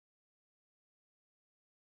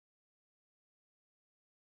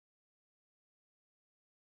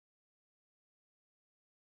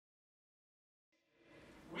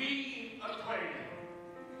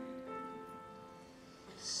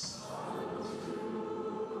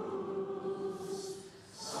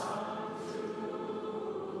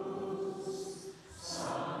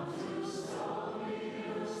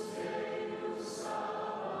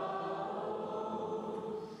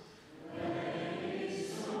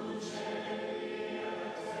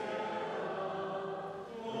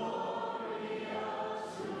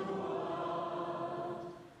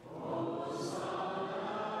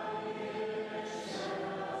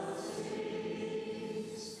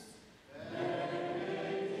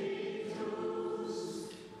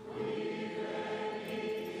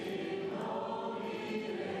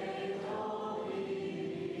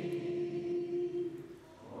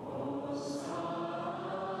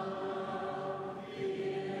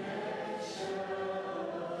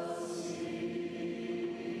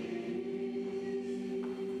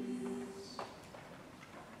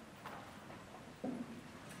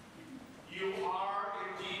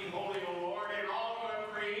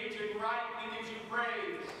right, we give you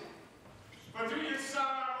praise. For through your Son,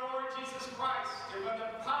 our Lord Jesus Christ, and by the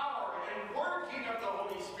power and working of the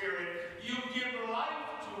Holy Spirit, you give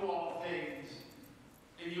life to all things,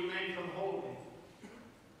 and you make them holy.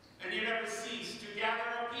 And you never cease to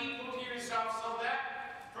gather a people to yourself, so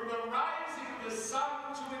that from the rising of the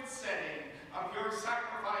sun to its setting, a pure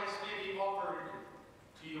sacrifice may be offered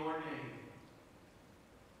to your name.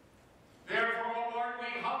 Therefore, O Lord,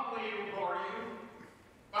 we humbly implore you,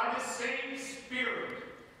 by the same Spirit,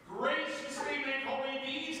 graciously make holy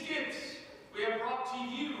these gifts we have brought to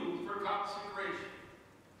you for consecration,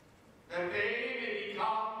 that they may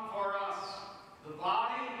become for us the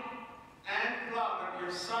body and blood of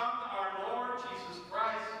your Son, our Lord Jesus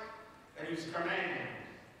Christ, at whose command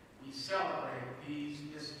we celebrate these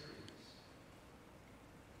mysteries.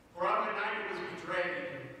 For on the night he was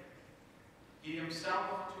betrayed, he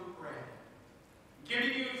himself took bread.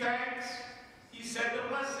 Giving you thanks, he said the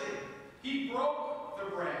blessing. He broke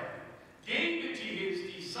the bread, gave it to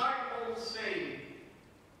his disciples, saying,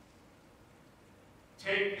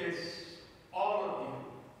 "Take this, all of you,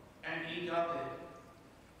 and eat of it.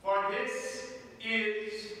 For this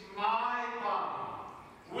is my body,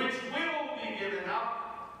 which will be given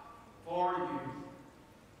up for you."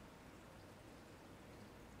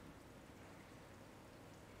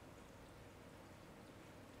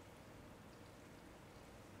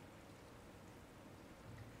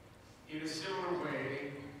 In a similar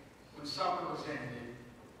way, when supper was ended,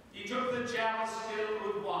 he took the chalice filled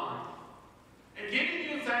with wine, and giving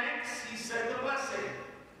you thanks, he said the blessing.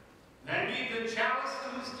 Then gave the chalice to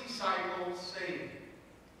his disciples, saying,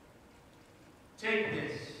 "Take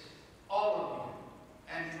this, all of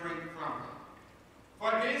you, and drink from it.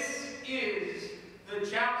 For this is the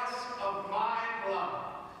chalice of my blood,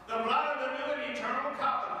 the blood of the new and eternal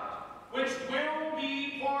covenant, which will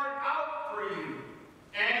be poured out for you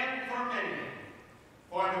and for many,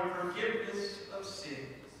 for the forgiveness of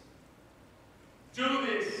sins. Do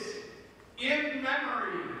this in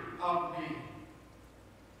memory of me."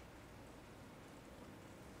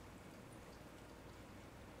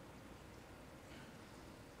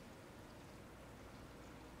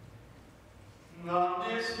 The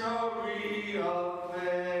mystery of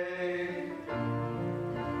faith.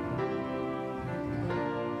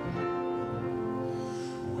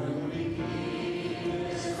 When we eat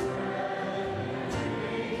this bread and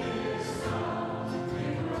drink this cup, we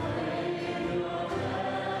proclaim your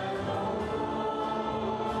death, O Lord,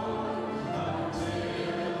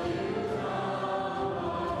 until you come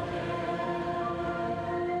again.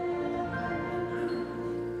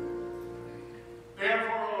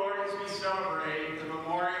 Therefore, O Lord, as we celebrate the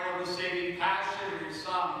memorial of the saving passion of your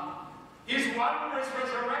Son, his wondrous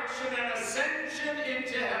resurrection and ascension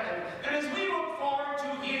into heaven, and as we look forward to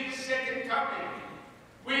his second coming,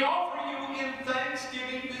 we offer you in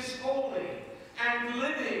thanksgiving this holy and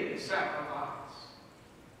living sacrifice.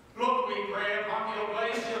 Look, we pray, upon the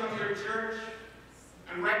oblation of your church,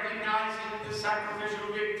 and recognizing the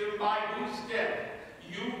sacrificial victim by whose death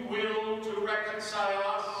you will to reconcile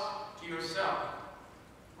us to yourself.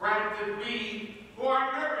 Grant that we, who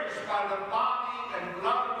are nourished by the body and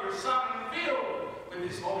blood of your Son and filled with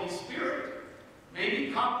his Holy Spirit, may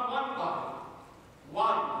become one body,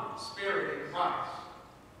 one Spirit in Christ.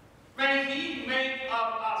 May he make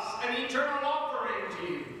of us an eternal offering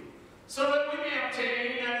to you, so that we may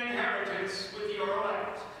obtain an inheritance with your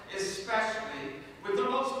elect, especially with the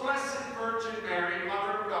most blessed Virgin Mary,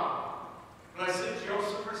 Mother of God, blessed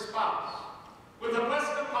Joseph, her spouse, with the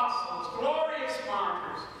blessed apostles, glorious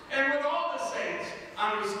martyrs, and with all the saints,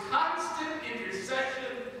 on whose constant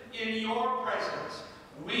intercession in your presence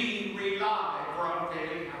we rely for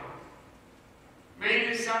unfailing help. May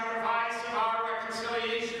the sacrifice of our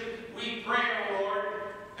reconciliation, we pray, O Lord,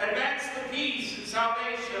 advance the peace and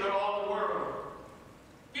salvation of all the world.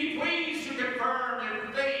 Be pleased to confirm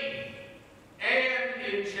in faith and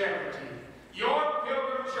in charity your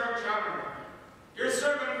pilgrim church on earth, your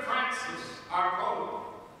servant Francis, our Pope,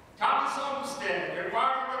 Thomas Olmsted,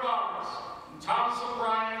 Eduardo Navarro, and Thomas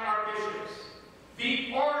O'Brien, our bishops,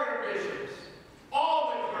 the order bishops,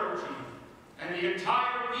 all the clergy, and the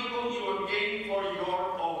entire people you have gained for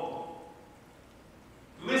your own.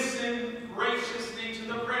 Listen graciously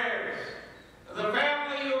to the prayers of the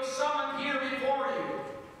family you have summoned here before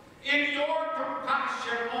you. In your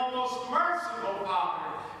compassion, O most merciful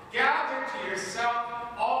Father, gather to yourself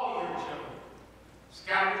all your children,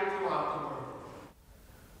 scattered throughout the world.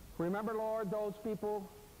 Remember, Lord, those people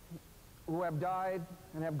who have died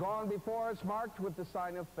and have gone before us, marked with the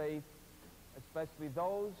sign of faith, especially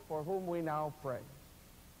those for whom we now pray.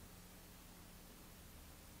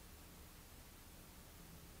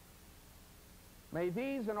 May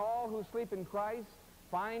these and all who sleep in Christ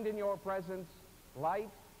find in your presence light,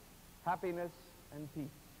 happiness, and peace.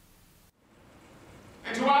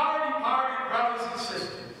 And to our departed brothers and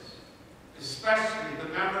sisters, especially the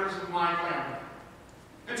members of my family,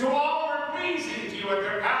 and to all who are pleasing to you at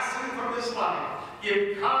their passing from this life,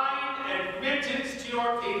 give kind admittance to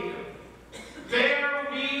your kingdom. There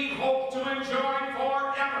we hope to enjoy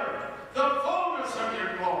forever the fullness of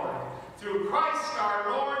your glory, through Christ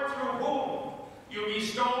our Lord, through whom you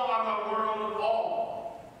bestow on the world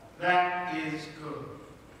all that